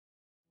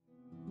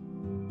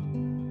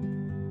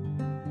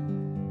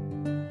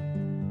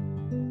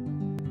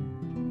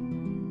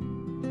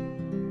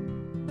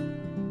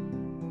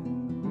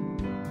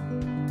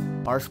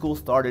Our school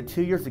started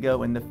 2 years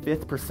ago in the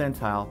 5th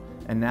percentile,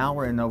 and now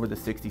we're in over the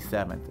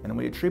 67th. And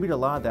we attribute a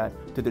lot of that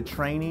to the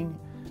training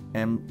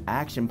and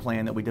action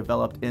plan that we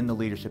developed in the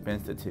Leadership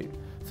Institute.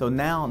 So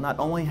now, not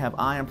only have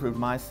I improved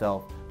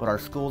myself, but our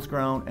school's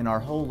grown and our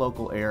whole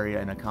local area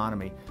and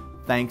economy,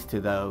 thanks to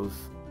those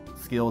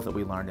skills that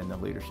we learned in the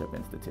Leadership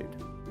Institute.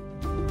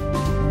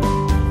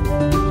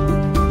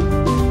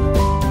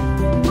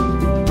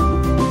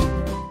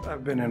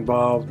 I've been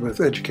involved with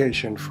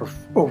education for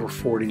over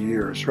 40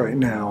 years right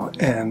now,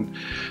 and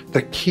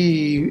the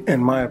key,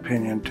 in my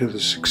opinion, to the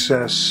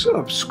success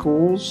of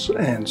schools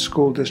and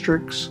school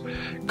districts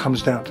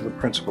comes down to the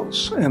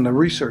principals, and the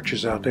research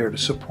is out there to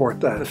support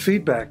that. The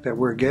feedback that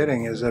we're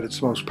getting is that it's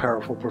the most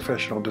powerful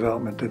professional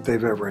development that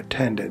they've ever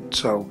attended.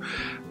 So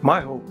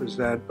my hope is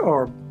that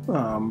our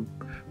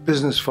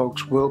business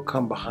folks will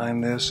come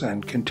behind this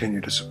and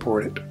continue to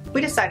support it. We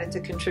decided to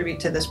contribute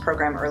to this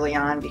program early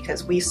on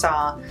because we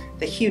saw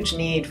the huge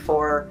need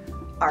for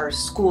our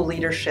school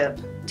leadership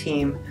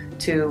team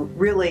to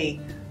really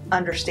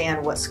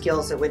understand what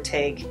skills it would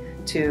take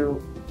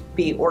to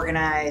be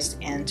organized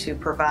and to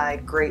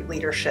provide great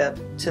leadership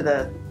to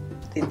the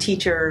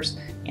teachers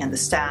and the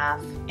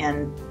staff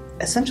and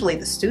essentially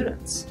the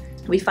students.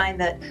 We find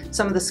that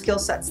some of the skill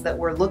sets that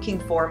we're looking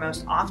for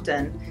most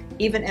often,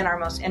 even in our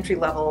most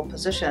entry-level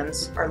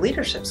positions, are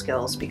leadership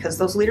skills, because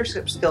those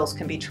leadership skills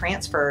can be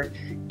transferred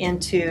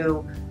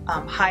into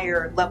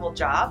higher level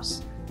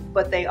jobs,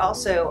 but they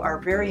also are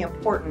very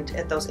important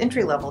at those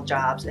entry-level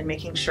jobs in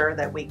making sure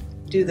that we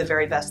do the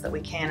very best that we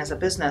can as a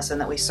business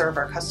and that we serve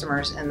our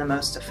customers in the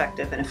most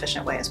effective and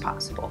efficient way as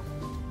possible.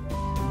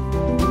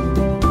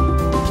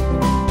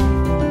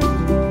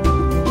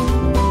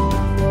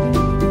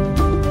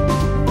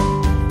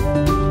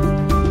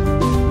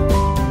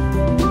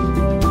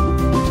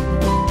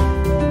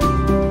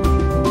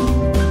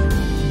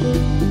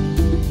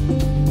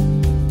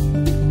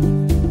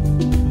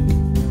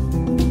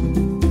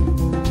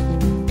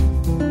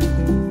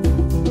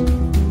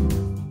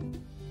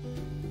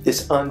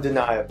 It's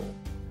undeniable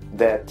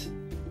that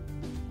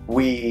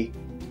we,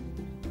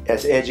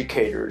 as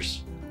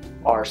educators,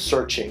 are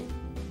searching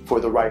for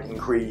the right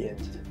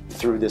ingredient.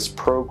 Through this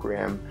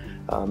program,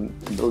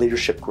 the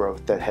leadership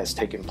growth that has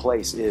taken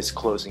place is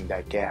closing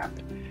that gap.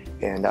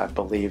 And I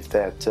believe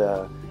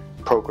that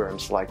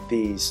programs like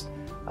these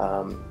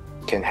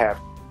can have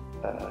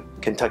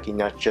Kentucky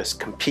not just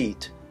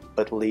compete,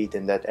 but lead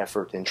in that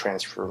effort in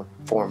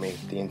transforming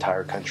the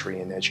entire country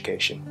in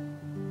education.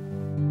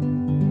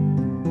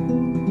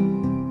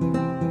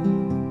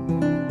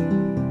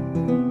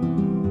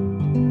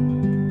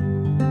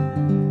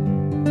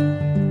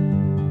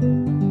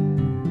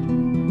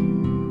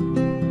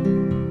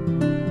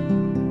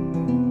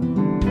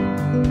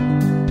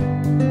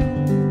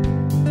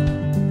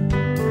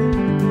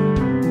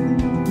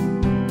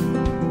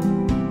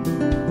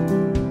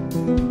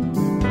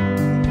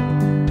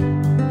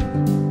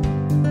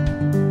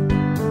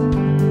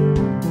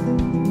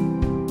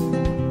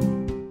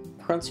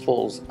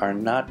 Principals are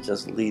not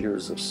just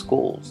leaders of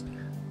schools.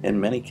 In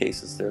many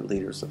cases, they're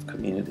leaders of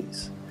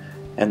communities.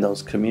 And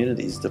those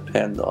communities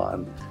depend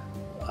on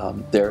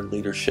their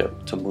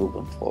leadership to move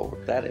them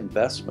forward. That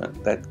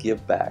investment, that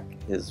give back,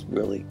 is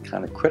really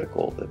kind of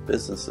critical, that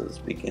businesses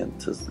begin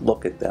to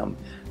look at them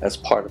as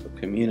part of a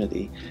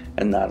community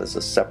and not as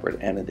a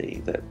separate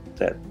entity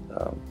that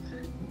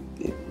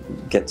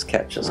gets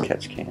catch as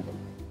catch can.